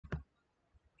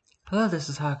Hello, this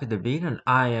is Haku the Bean, and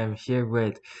I am here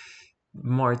with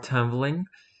more tumbling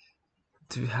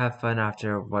to have fun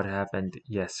after what happened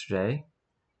yesterday.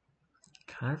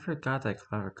 Kind of forgot that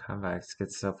clever comebacks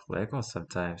get so political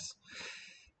sometimes.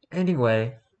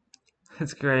 Anyway,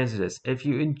 let's get right into this. If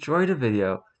you enjoyed the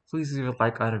video, please leave a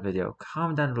like on the video,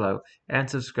 comment down below, and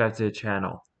subscribe to the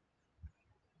channel.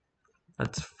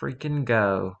 Let's freaking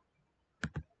go.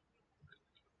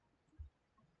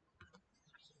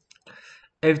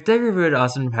 If they rebooted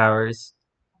Austin Powers,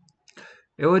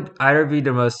 it would either be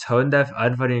the most tone-deaf,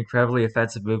 unfunny, incredibly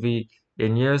offensive movie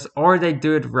in years, or they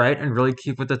do it right and really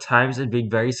keep with the times and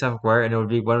being very self-aware, and it would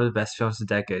be one of the best films in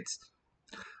decades.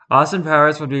 Austin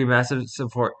Powers would be a massive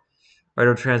support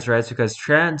of trans rights because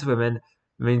trans women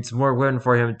means more women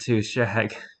for him to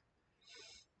shag.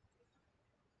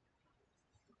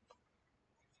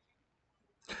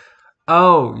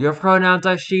 Oh, your pronouns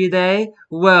are she/they?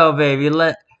 Well, baby,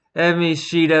 let me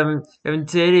she them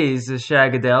titties, the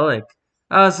shagadelic.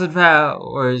 Austin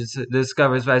Powers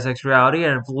discovers bisexuality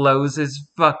and it blows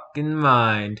his fucking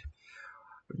mind.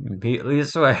 Immediately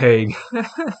swaying.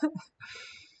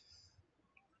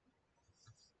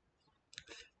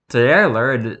 Today I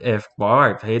learned if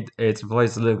Walmart paid its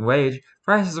employees the living wage,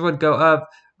 prices would go up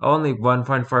only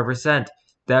 1.4%.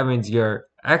 That means your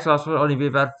Xbox would only be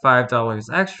about $5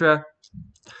 extra,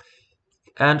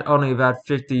 and only about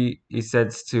 50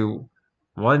 cents to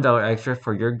 $1 extra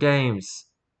for your games.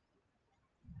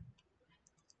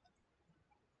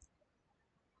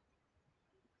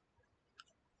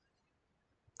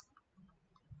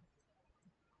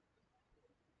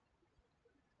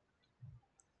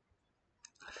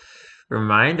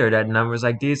 Reminder that numbers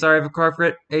like these are if a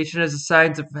corporation is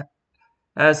assigned to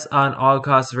pass on all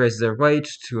costs of raising their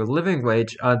wage to a living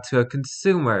wage onto a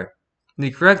consumer. The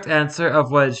correct answer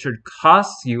of what it should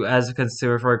cost you as a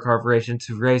consumer for a corporation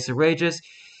to raise their wages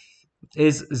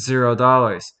is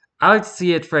 $0. I like to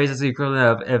see it phrased as the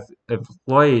equivalent of if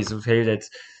employees paid its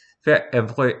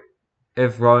employee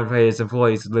if Rowan paid its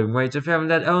employees the living wage, the family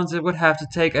that owns it would have to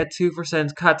take a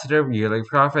 2% cut to their yearly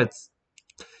profits,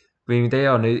 meaning they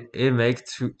only make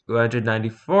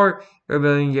 294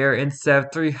 million a year instead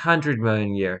of 300 million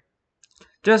a year.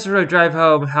 Just to drive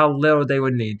home how little they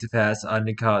would need to pass on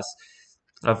the cost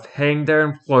of paying their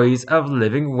employees a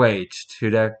living wage to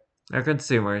their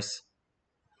consumers.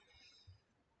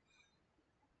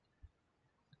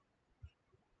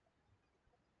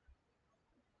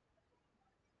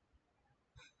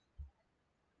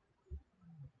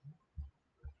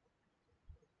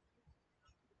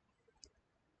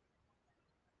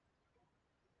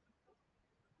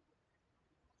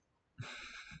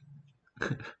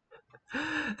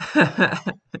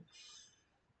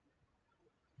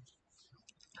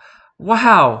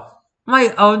 Wow!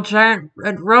 My own giant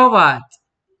red robot!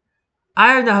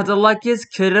 I am now the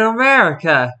luckiest kid in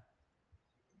America!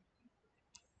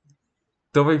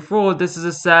 Don't be fooled, this is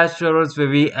the saddest children's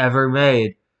movie ever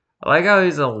made. I like how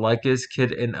he's the luckiest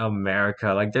kid in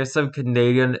America. Like there's some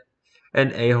Canadian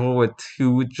and a-hole with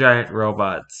two giant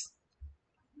robots.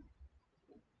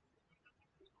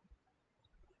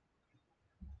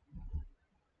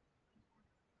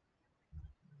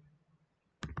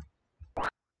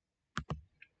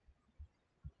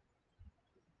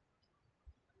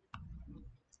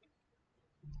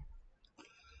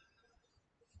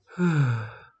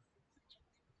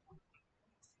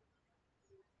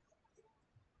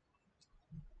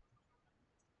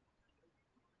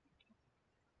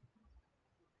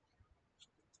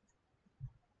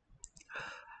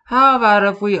 How about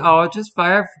if we all just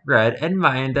buy our bread and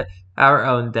mind our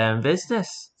own damn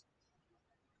business?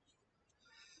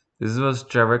 This is the most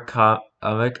German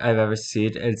comic I've ever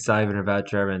seen, and it's not even about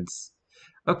Germans.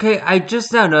 Okay, I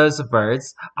just now noticed the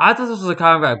birds. I thought this was a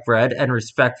comic about bread and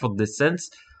respectful distance.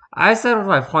 I settled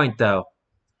my point though.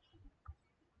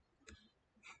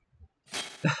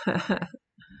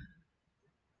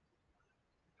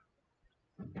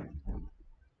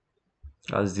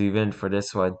 I'll zoom in for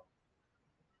this one.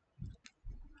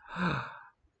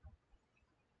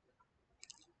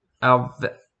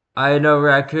 I know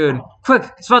raccoon.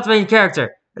 Quick, spot the main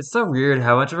character. It's so weird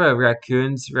how much of a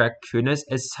raccoon's raccoonness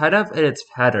is tied up in its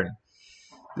pattern.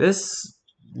 This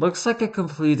looks like a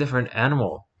completely different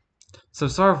animal. Some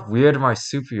sort of weird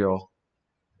marsupial.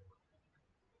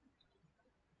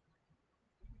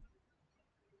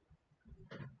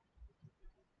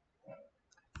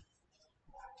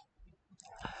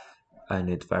 I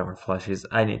need to buy more plushies.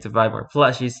 I need to buy more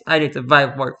plushies. I need to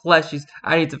buy more plushies.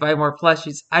 I need to buy more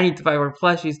plushies. I need to buy more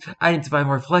plushies. I need to buy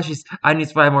more plushies. I need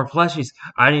to buy more plushies.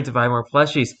 I need to buy more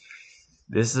plushies.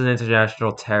 This is an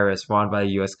international terrorist wanted by the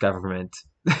US government.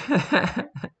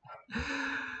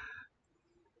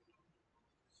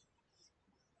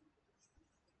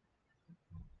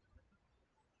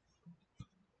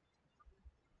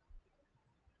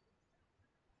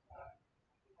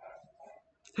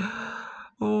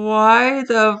 Why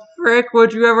the frick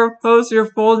would you ever post your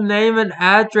full name and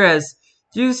address?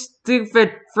 You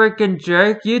stupid freaking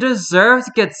jerk. You deserve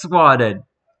to get swatted.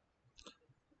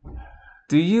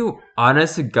 Do you,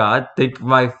 honest to God, think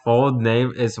my full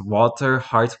name is Walter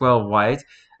Hartwell White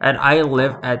and I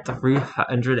live at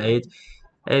 308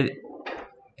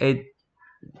 a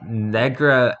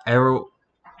Negra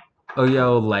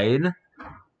Arroyo Lane?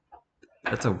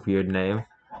 That's a weird name.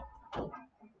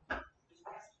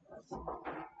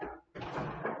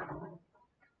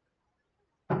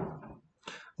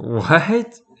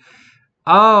 What?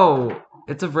 Oh,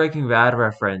 it's a Breaking Bad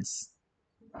reference.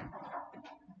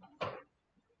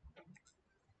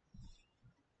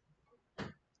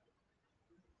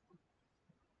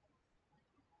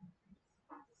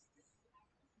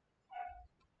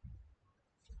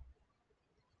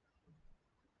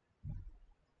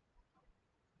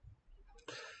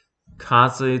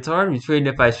 Constantly torn between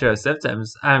if I show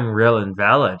symptoms, I'm real and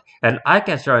valid, and I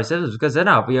can't show my symptoms because then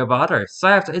I'll be a bother, so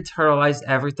I have to internalize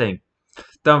everything.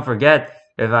 Don't forget,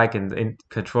 if I can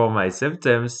control my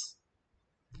symptoms,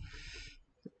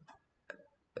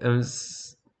 um,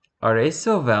 are they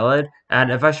still valid?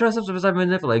 And if I show symptoms, I'm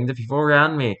manipulating the people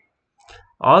around me.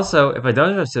 Also, if I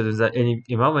don't show symptoms at any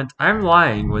moment, I'm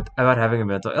lying about having a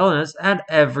mental illness, and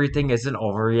everything is an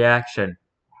overreaction.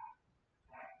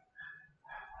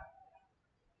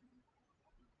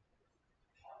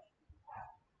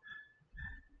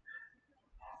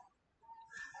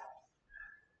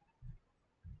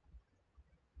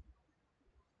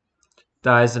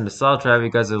 Dies in the stall trap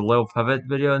because the little puppet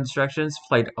video instructions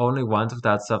played only once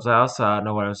without subtitles, so I don't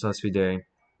know what I'm supposed to be doing.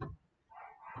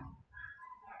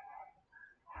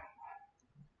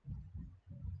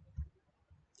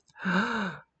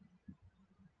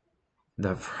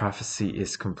 The prophecy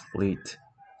is complete.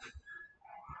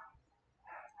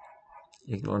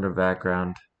 Ignore the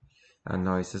background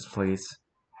noises, please.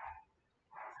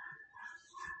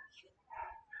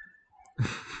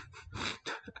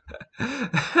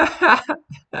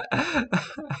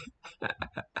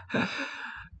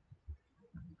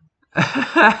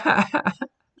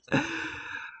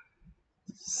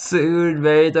 Soon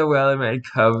may the Wellerman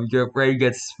come. Your brain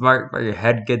gets smart, but your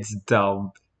head gets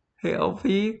dumb. Hey,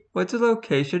 LP, what's the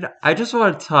location? I just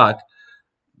want to talk.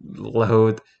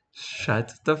 Load.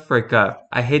 Shut the frick up.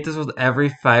 I hate this with every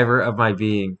fiber of my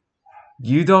being.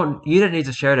 You don't need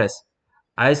to share this.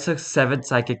 I took 7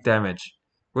 psychic damage.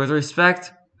 With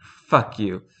respect, fuck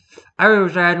you. I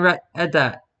wish I hadn't read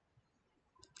that.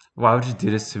 Why would you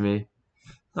do this to me?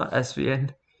 Not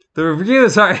SVN. The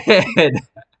reviews are in!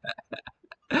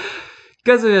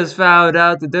 Because we just found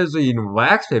out that there's between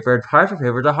wax paper and parchment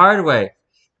paper the hard way.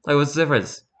 Like, what's the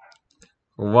difference?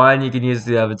 One you can use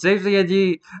the oven safely, and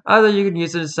the other you can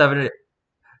use in use in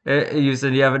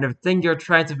the oven if the thing you're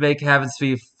trying to make happens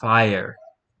to be fire.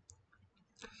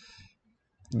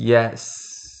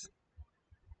 Yes.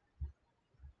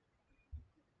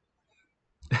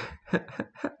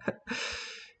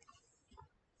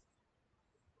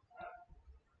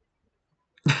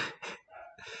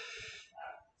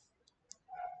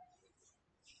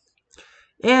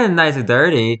 In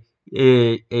 1930,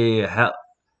 in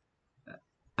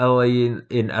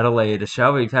Adelaide,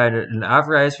 Shelby found an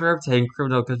authorized for obtaining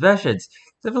criminal confessions.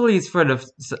 The police put the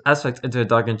suspects into a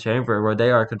darkened chamber where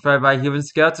they are confronted by a human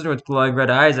skeleton with glowing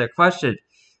red eyes that question,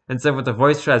 and said with a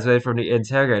voice transmitted from the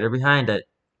interrogator behind it,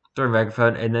 through a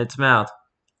microphone in its mouth.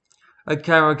 A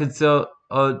camera concealed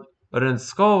within the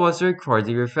skull was to record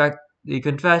the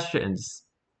confessions.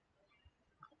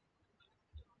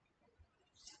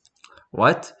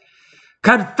 What?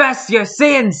 Confess your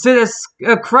sins to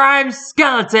the crime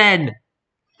skeleton!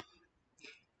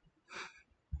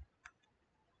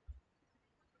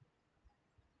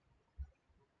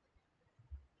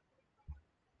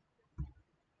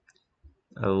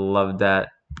 I love that.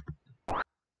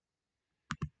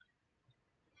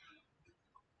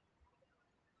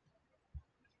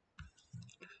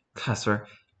 Customer,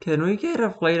 can we get a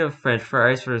plate of French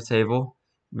fries for the table?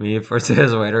 Me for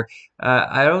his waiter.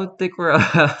 I don't think we're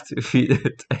allowed to feed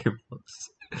the tables.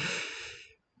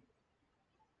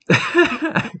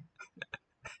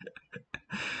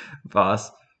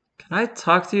 Boss, can I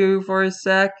talk to you for a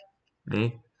sec?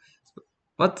 Me?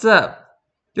 What's up?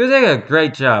 You're doing a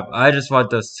great job. I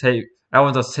want those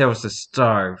tables to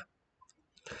starve.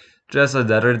 Just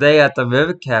another day at the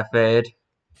Mimic Cafe.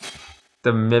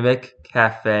 The Mimic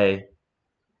Cafe.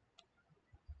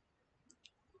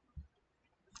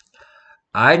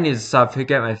 I need to stop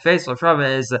picking at my face. The problem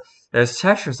is there's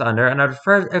textures under, and I'd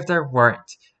prefer if there weren't.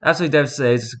 Absolutely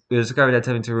devastated, we discovered that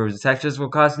attempting to remove the textures will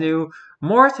cause new,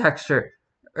 more texture,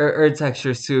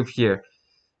 textures to appear.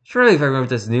 Surely if I remove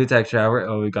this new texture, it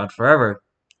will be gone forever.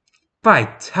 By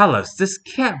Telos, this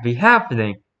can't be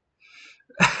happening.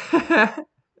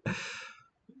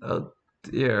 Oh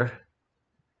dear.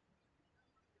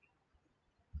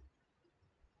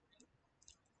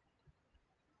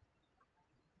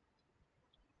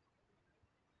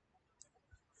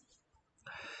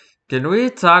 Can we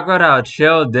talk about how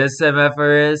chill this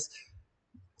MFR is?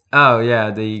 Oh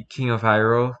yeah, the King of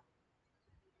Hyrule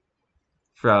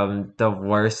from the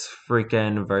worst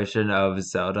freaking version of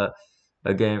Zelda,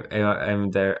 a game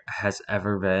there has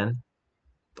ever been,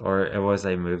 or it was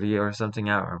a movie or something.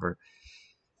 I don't remember.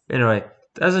 Anyway,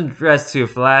 doesn't dress too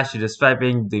flashy despite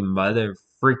being the mother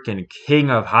freaking King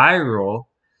of Hyrule.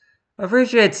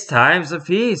 Appreciates times of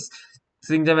peace,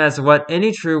 seeing them as what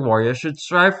any true warrior should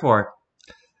strive for.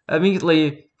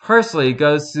 Immediately, personally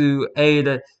goes to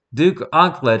aid Duke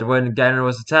Onklet when Ganon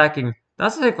was attacking,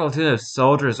 not to take a platoon of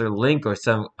soldiers or Link or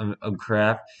some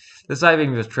crap. Despite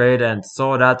being betrayed and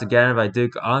sold out to Ganon by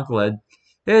Duke Onklet,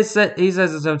 he says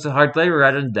it's to hard labor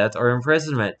rather than death or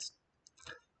imprisonment.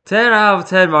 10 out of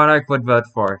 10 Monarch would vote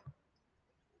for.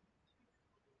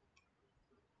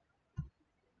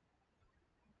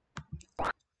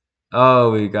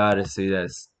 Oh, we gotta see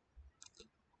this.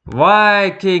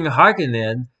 Why King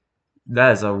Harkonnen?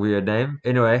 That is a weird name.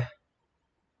 Anyway,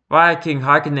 why King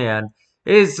Harkonnen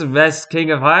is the best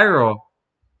king of Hyrule?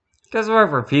 Because we're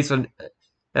for peace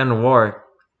and war.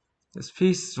 This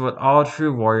peace is what all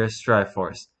true warriors strive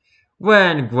for.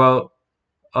 When Guo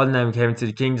Odinem came to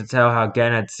the king to tell how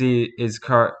Gan had seen his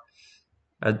car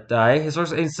die, his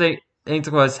first instinct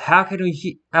was, how can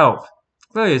we help?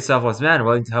 Clearly a selfless man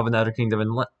willing to help another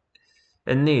kingdom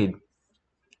in need.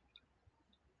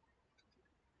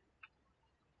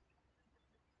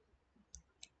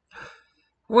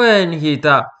 When he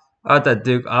thought that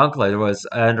Duke Onklet was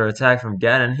under attack from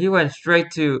Ganon, he went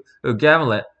straight to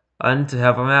Ugamelet to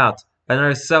help him out.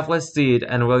 Another selfless deed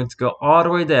and willing to go all the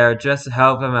way there just to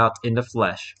help him out in the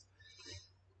flesh.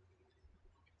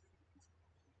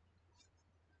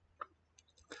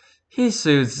 He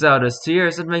soothes Zelda's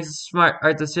tears and makes a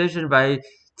smart decision by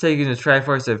taking the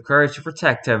Triforce of Courage to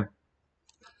protect him.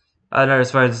 Another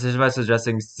smart decision by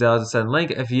suggesting Zelda send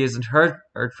Link if he isn't hurt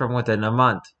from within a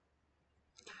month.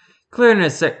 Clear in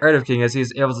his Earth King as he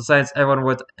is able to silence everyone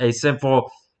with a simple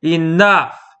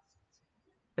enough.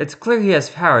 It's clear he has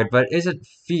power, but isn't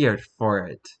feared for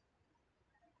it.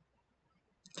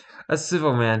 A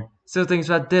civil man still thinks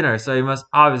about dinner, so he must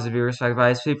obviously be respected by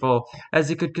his people, as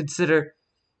he could be considered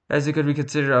a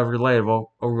relatable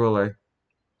ruler.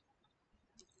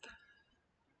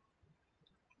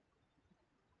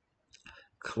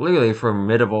 Clearly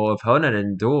formidable opponent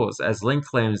in duels, as Link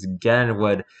claims Ganon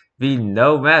would be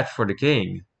no match for the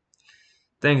king.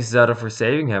 Thanks Zelda for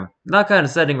saving him. Not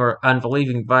condescending or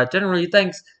unbelieving, but generally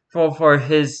thankful for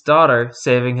his daughter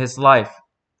saving his life.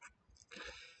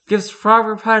 Gives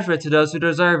proper punishment to those who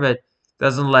deserve it.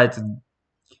 Doesn't let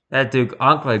that Duke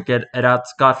Onklet get it out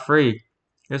scot-free.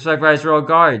 Respect by his royal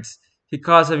guards. He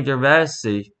calls him Your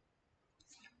Majesty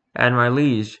and my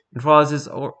liege, and follows his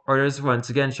orders once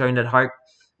again, showing that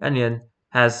Harkonnen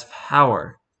has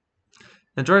power.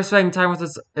 Enjoys spending time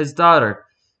with his daughter,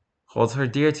 holds her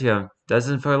dear to him,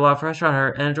 doesn't put a lot of pressure on her,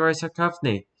 and enjoys her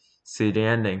company. See the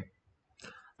ending.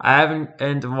 I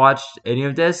haven't watched any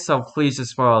of this, so please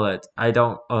just spoil it. I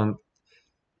don't. I'm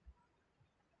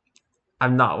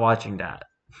not watching that.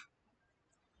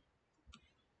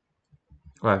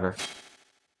 Whatever.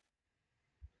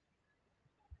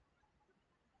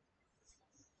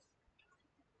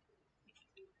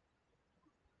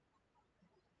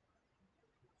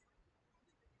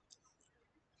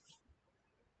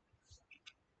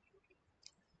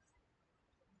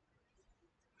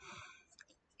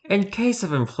 In case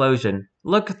of implosion,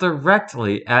 look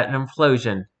directly at an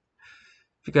implosion,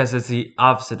 because it's the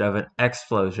opposite of an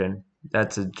explosion.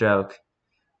 That's a joke.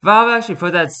 Valve actually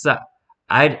put that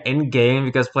side in game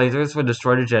because playthroughs would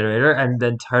destroy the generator and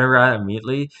then turn around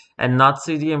immediately and not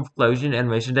see the implosion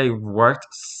animation they worked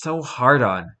so hard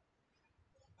on.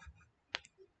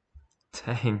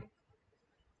 Dang.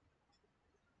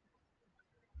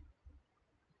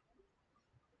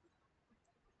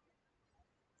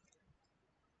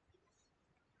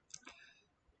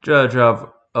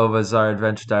 JoJo of Bizarre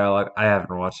Adventure Dialogue. I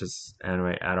haven't watched this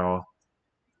anime at all.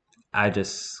 I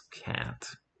just can't.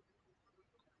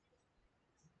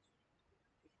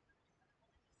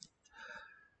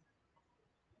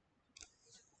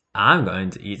 I'm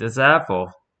going to eat this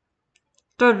apple.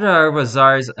 JoJo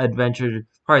Bizarre's Adventure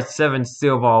Part 7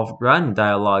 Steel Ball Run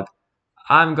dialogue.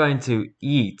 I'm going to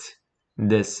eat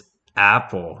this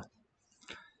apple.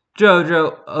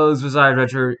 JoJo's Bizarre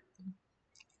Adventure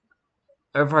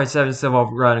Part 7 Steel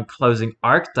Ball Run closing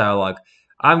arc dialogue.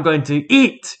 I'm going to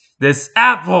eat this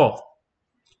apple.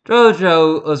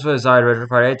 JoJo's Bizarre Adventure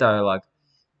Part 8 dialogue.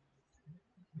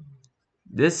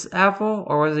 This apple?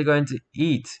 Or was he going to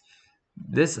eat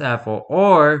this apple?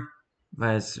 Or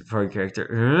my support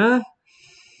character.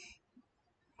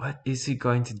 What is he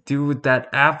going to do with that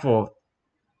apple?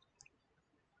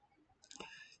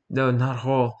 No, not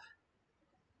whole.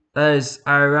 That is,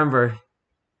 I remember.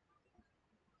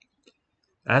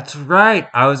 That's right.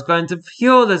 I was going to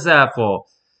peel this apple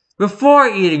before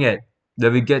eating it.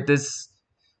 Let me get this.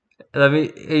 Let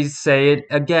me say it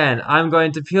again. I'm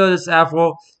going to peel this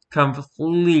apple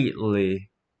completely.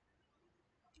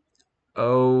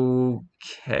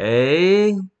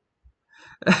 Okay.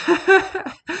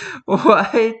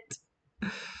 What?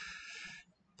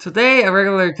 Today, a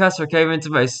regular customer came into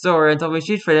my store and told me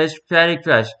she'd finished Candy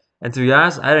Crush. And to be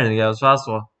honest, I didn't think that was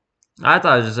possible. I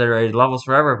thought it just iterated levels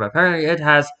forever, but apparently it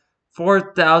has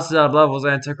 4,000 odd levels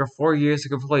and it took her 4 years to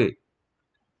complete.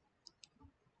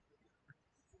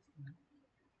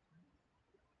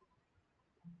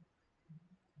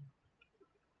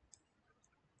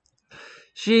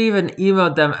 She even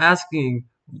emailed them asking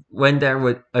when there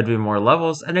would be more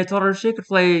levels, and they told her she could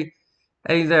play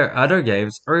any of their other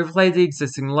games or replay the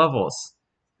existing levels.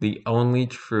 The only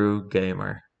true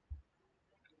gamer.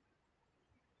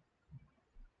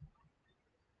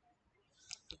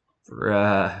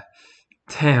 Bruh.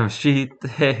 Damn, she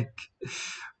thick.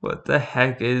 What the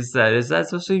heck is that? Is that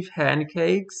supposed to be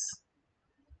pancakes?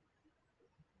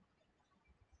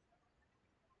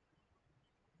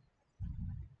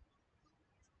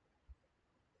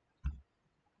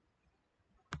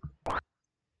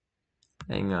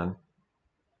 Hang on.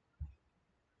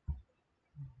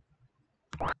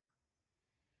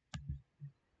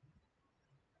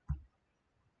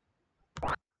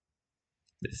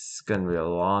 This is gonna be a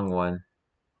long one.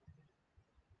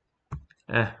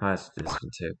 Let's do this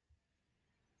one too.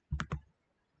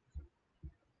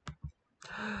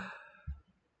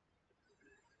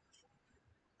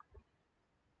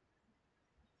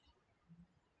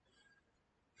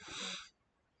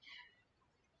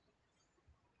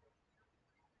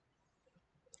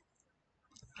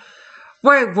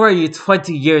 Where were you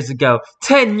 20 years ago?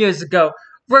 10 years ago?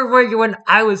 Where were you when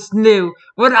I was new?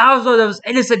 When I was one of those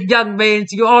innocent young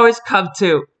maidens you always come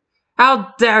to?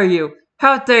 How dare you?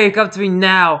 How dare you come to me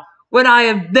now, when I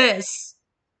am this?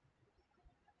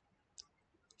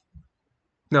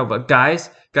 No, but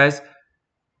guys,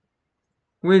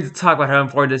 we need to talk about how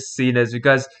important this scene is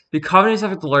because the comedies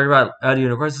have to learn about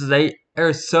unicorns is they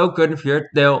are so good and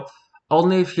fear they'll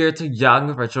only appear to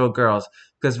young virtual girls.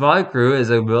 Because Molly Crew is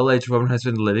a middle-aged woman who has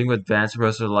been living with Vance for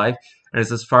most of her life and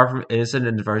is as far from innocent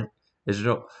and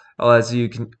virginal as you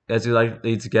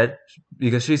likely to get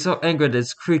because she's so angry at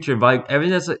this creature inviting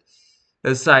everything that's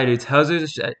society tells her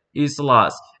she's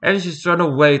lost. Everything she's thrown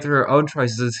away through her own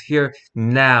choices is here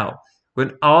now.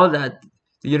 When all that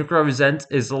the unicorn resents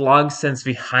is long since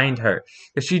behind her.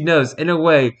 Because she knows, in a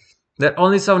way, that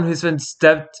only someone who's been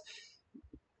steeped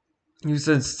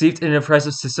in an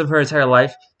oppressive system her entire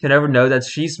life can ever know that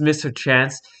she's missed her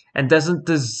chance and doesn't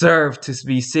deserve to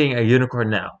be seeing a unicorn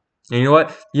now. And you know what?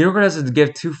 The unicorn doesn't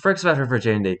give two fricks about her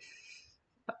virginity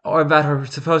or about her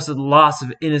supposed loss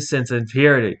of innocence and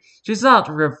purity. She's not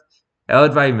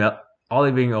repelled by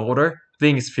Ollie being older,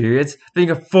 being experienced, being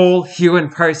a full human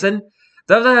person.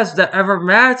 None of us that ever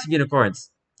mattered to unicorns.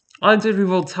 Only to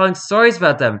people telling stories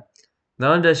about them.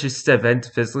 Not only does she step in to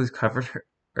physically comfort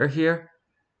her here,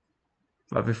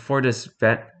 but before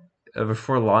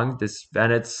long, this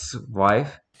Bennett's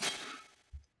wife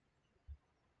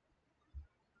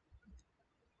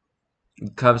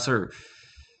becomes a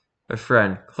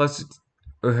friend, closer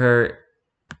to her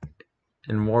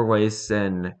in more ways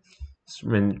than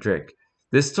Drake.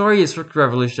 This story is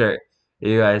revolutionary,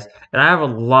 you guys, and I have a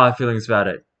lot of feelings about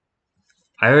it.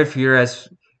 I heard Peter as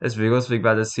Beagle speak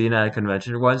about this scene at a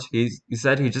convention once. He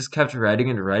said he just kept writing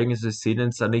and writing into the scene,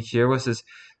 and suddenly here was this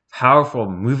powerful,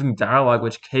 moving dialogue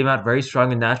which came out very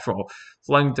strong and natural,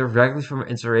 flowing directly from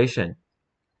inspiration.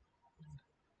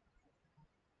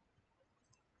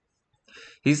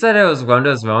 He said it was one of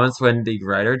those moments when the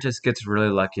writer just gets really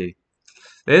lucky.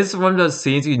 This is one of those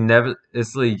scenes you never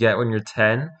easily get when you're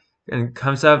 10 and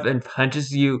comes up and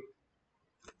punches you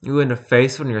in the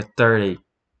face when you're 30.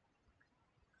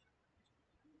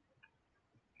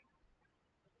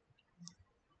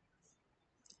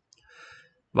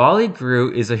 Molly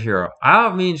Grew is a hero. I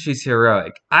don't mean she's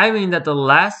heroic. I mean that the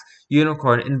last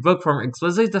unicorn in book form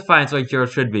explicitly defines what a hero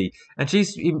should be, and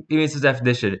she's meets the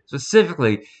definition.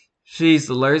 Specifically, she's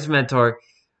Larry's mentor,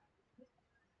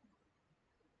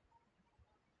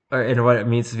 and what it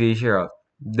means to be a hero.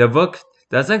 The book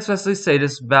doesn't explicitly say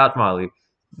this about Molly.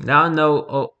 Now I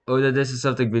know that this is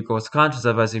something Rico was conscious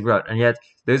of as he wrote, and yet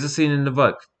there's a scene in the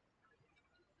book.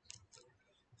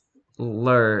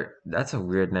 Lur, that's a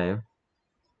weird name,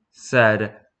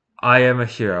 said, I am a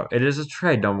hero. It is a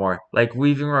trade no more, like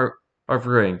weaving or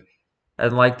brewing.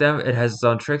 And like them, it has its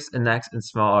own tricks and knacks and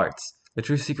small arts. The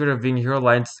true secret of being a hero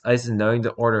lies in knowing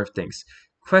the order of things.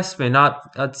 Quests may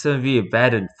not be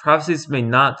abandoned. Prophecies may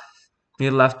not be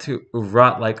left to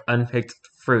rot like unpicked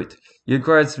fruit.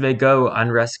 Unicorns may go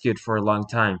unrescued for a long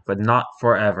time, but not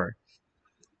forever.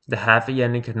 The happy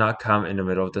ending cannot come in the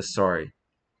middle of the story.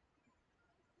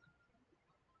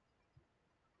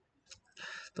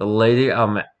 The lady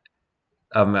Althea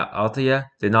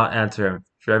did not answer him.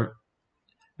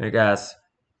 Shrek asked,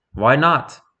 Why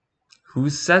not? Who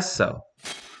says so?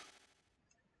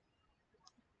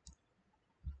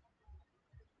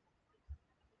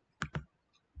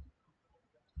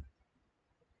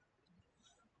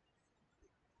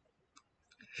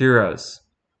 Heroes,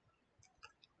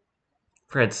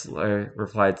 Prince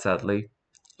replied sadly.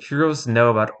 Heroes know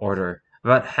about order,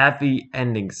 about happy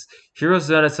endings. Heroes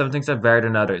know that some things are better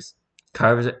than others.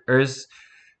 Carpenters,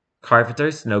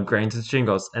 carpenters know grains and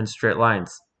shingles and straight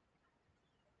lines.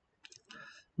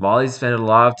 Molly spent a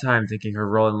lot of time thinking her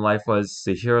role in life was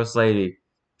the hero's lady.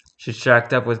 She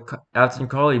shacked up with Captain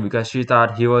Coley because she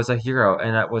thought he was a hero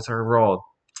and that was her role.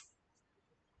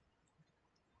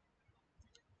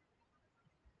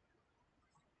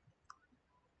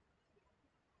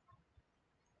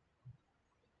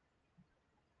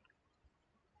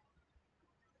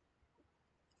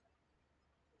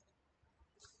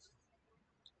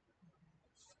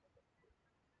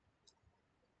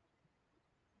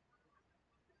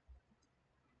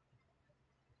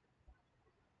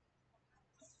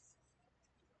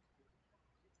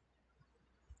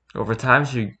 Over time,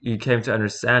 she came to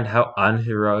understand how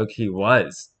unheroic he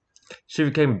was. She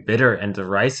became bitter and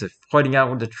derisive, pointing out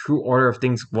what the true order of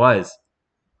things was.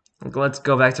 Let's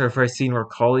go back to our first scene where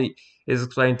Coley is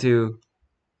explaining to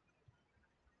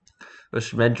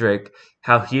Schmendrick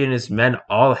how he and his men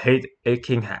all hate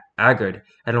King Haggard,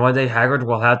 and one day Haggard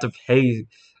will have to pay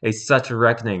such a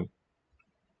reckoning.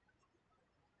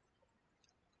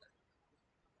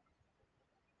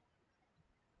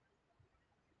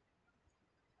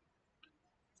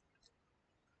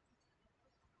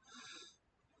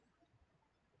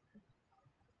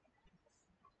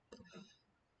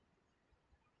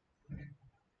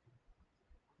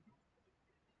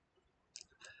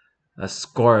 A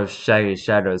score of shaggy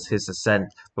shadows hissed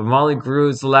assent, but Molly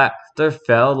Grew's laughter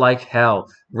fell like hell,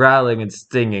 rattling and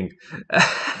stinging.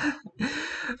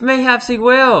 Mayhaps he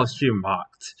will, she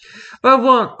mocked, but it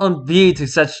won't be to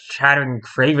such chattering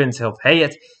cravens he'll pay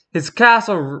it. His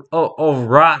castle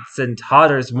rots and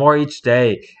totters more each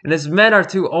day, and his men are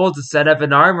too old to set up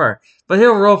in armor, but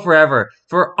he'll rule forever,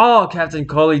 for all Captain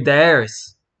Coley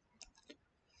dares.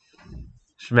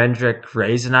 Schmendrick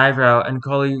raised an eyebrow, and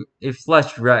Coley a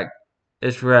flushed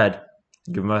is red.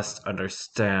 You must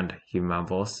understand, he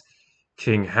mumbles.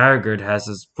 King Haggard has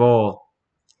his bull.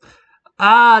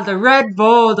 Ah, the Red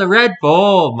Bull,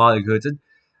 Molly hooted.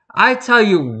 I tell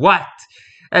you what,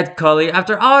 Ed Cully,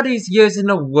 after all these years in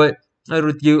the wood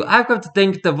with you, I've come to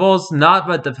think the bull's not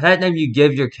but the pet name you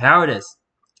give your cowardice.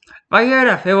 If I hear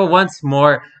that fable once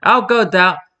more, I'll go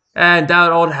down and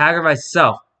down old Haggard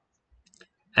myself.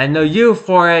 And know you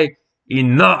for a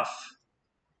enough,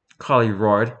 Collie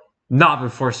roared. Not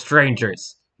before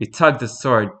strangers. He tugged the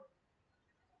sword,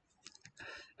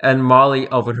 and Molly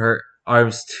opened her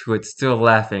arms to it, still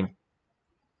laughing.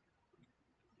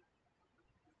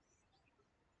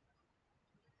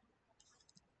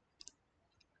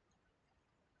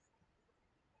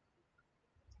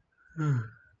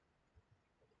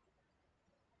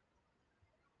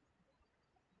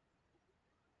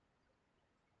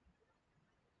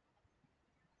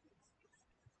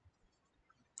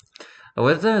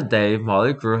 Within a day,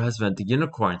 Molly Grew has met the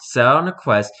unicorn, set out on a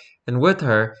quest, and with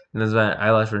her, and as an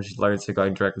eyelash when she learns to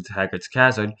going directly to Haggard's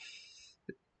castle,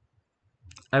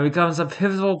 and becomes a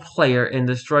pivotal player in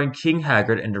destroying King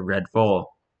Haggard and the Red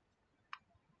Bull.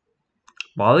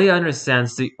 Molly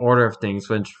understands the order of things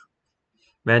when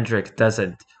Mandrick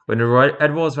doesn't. When the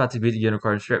Red Bull is about to beat the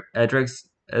unicorn strip, Edric's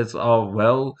is all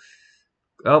well,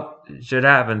 should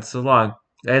happen so long.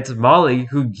 It's Molly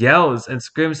who yells and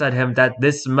screams at him that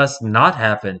this must not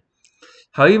happen.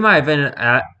 How he might have been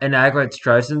an accurate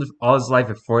Trojan all his life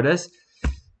before this,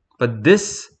 but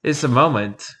this is the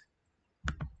moment.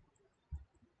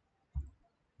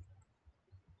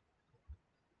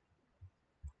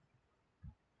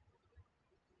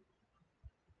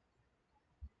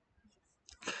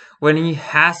 When he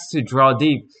has to draw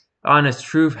deep on his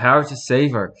true power to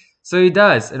save her. So he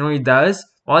does, and when he does,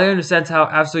 Wally understands how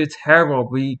absolutely terrible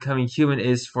becoming human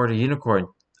is for the unicorn,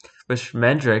 which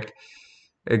Mendrick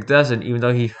it doesn't, even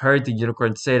though he heard the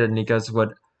unicorn say that Nikos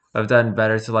would have done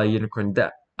better to let a unicorn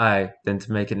die than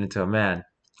to make it into a man.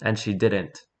 And she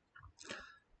didn't.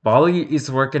 Molly used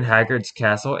to work in Hagrid's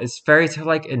castle is fairy tale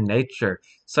like in nature.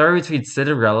 Somewhere between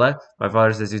Cinderella, my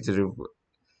father says used to do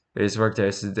his work there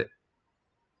is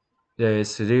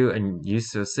to do and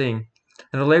used to sing,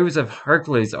 and the labors of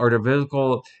Hercules or the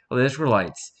biblical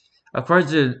Israelites. According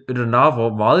to the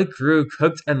novel, Molly grew,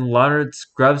 cooked, and laundered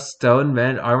scrubbed stone,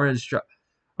 mended armor, and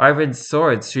sharpened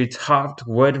swords. She chopped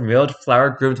wood, milled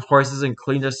flour, groomed horses, and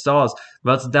cleaned their stalls,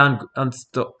 melted down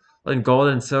unstolen gold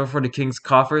and silver for the king's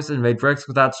coffers, and made bricks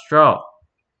without straw.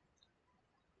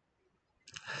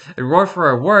 In reward for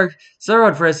her work, several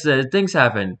unprecedented things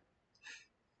happened.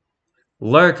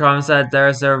 Lurk comes that there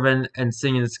has never been and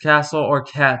singing in this castle, or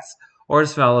cats, or the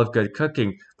smell of good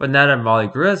cooking. But now that Molly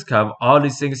Grew has come, all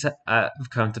these things have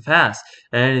come to pass.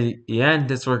 And in the end,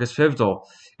 this work is pivotal.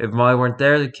 If Molly weren't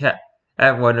there, the cat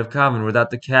wouldn't have come, and without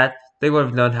the cat, they never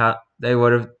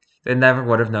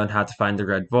would have known how to find the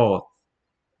Red Bull.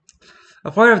 A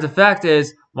part of the fact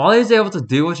is, Molly is able to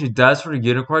do what she does for the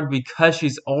unicorn because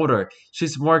she's older,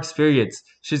 she's more experienced,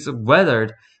 she's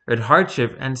weathered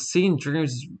hardship and seen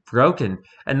dreams broken,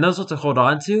 and knows what to hold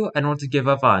on to and what to give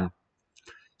up on.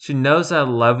 She knows that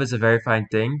love is a very fine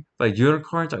thing, but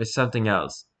unicorns are something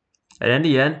else. And in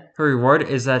the end, her reward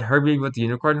is that her being with the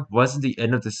unicorn wasn't the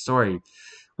end of the story.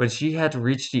 When she had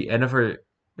reached the end of her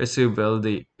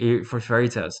suitability for fairy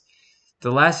tales,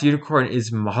 the last unicorn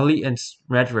is Molly and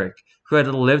Smedrick, who had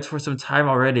lived for some time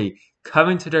already,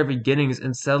 coming to their beginnings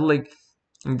and settling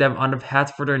them on the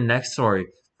path for their next story,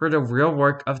 for the real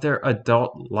work of their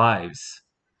adult lives.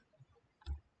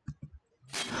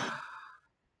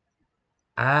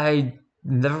 I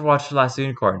never watched The Last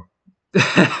Unicorn.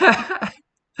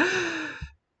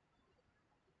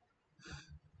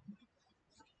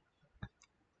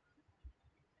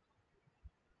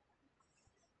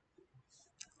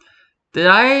 Did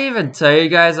I even tell you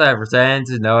guys I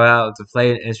pretended to know how to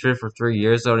play an instrument for 3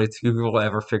 years? Only two people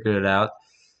ever figured it out.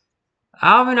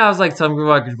 I don't mean I was like telling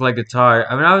people I could play guitar.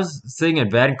 I mean I was sitting in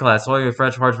band class, holding a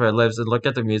French horn for my lips, and look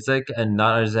at the music and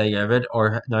not understanding of it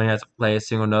or knowing how to play a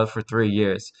single note for 3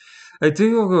 years. Like two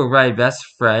people who were my best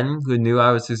friend who knew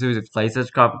I was too stupid to play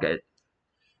such complicated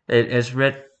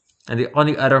instrument, and the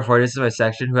only other hornist in my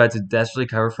section who had to desperately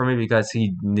cover for me because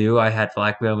he knew I had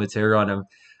blackmail material on him.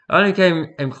 I only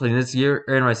came in clean this year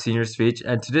in my senior speech,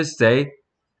 and to this day,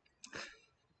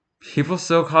 people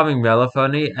still call me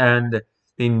Melophony and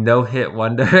the no-hit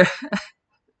wonder.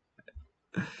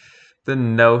 The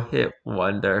no-hit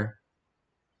wonder.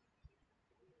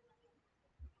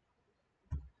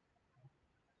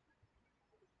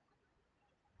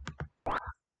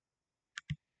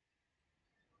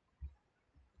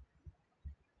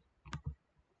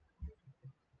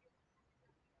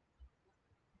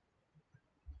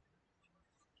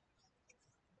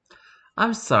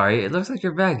 I'm sorry, it looks like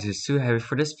your bag is too heavy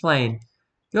for this plane.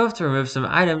 You'll have to remove some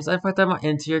items and put them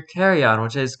into your carry-on,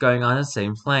 which is going on the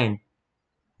same plane.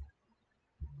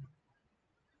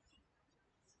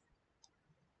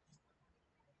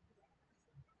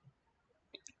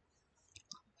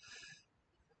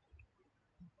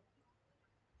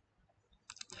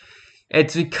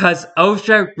 It's because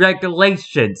OSHA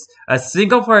regulations. A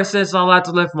single person is not allowed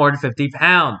to lift more than 50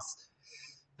 pounds.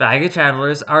 Baggage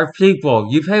handlers are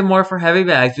people. You pay more for heavy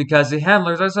bags because the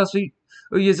handlers are supposed to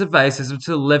use a device system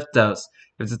to lift those.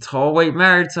 If the total weight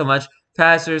mattered so much,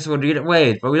 passengers would need it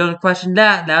weighed. But we don't question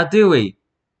that now, do we?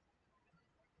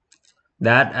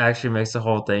 That actually makes the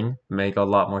whole thing make a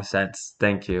lot more sense.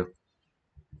 Thank you.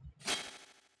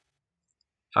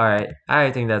 Alright,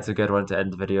 I think that's a good one to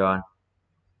end the video on.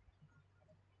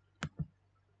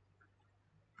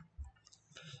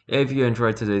 If you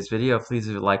enjoyed today's video, please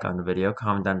leave a like on the video,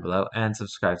 comment down below, and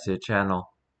subscribe to the channel.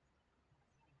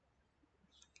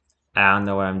 I don't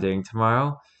know what I'm doing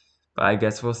tomorrow, but I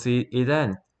guess we'll see you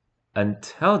then.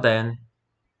 Until then,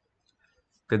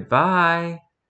 goodbye!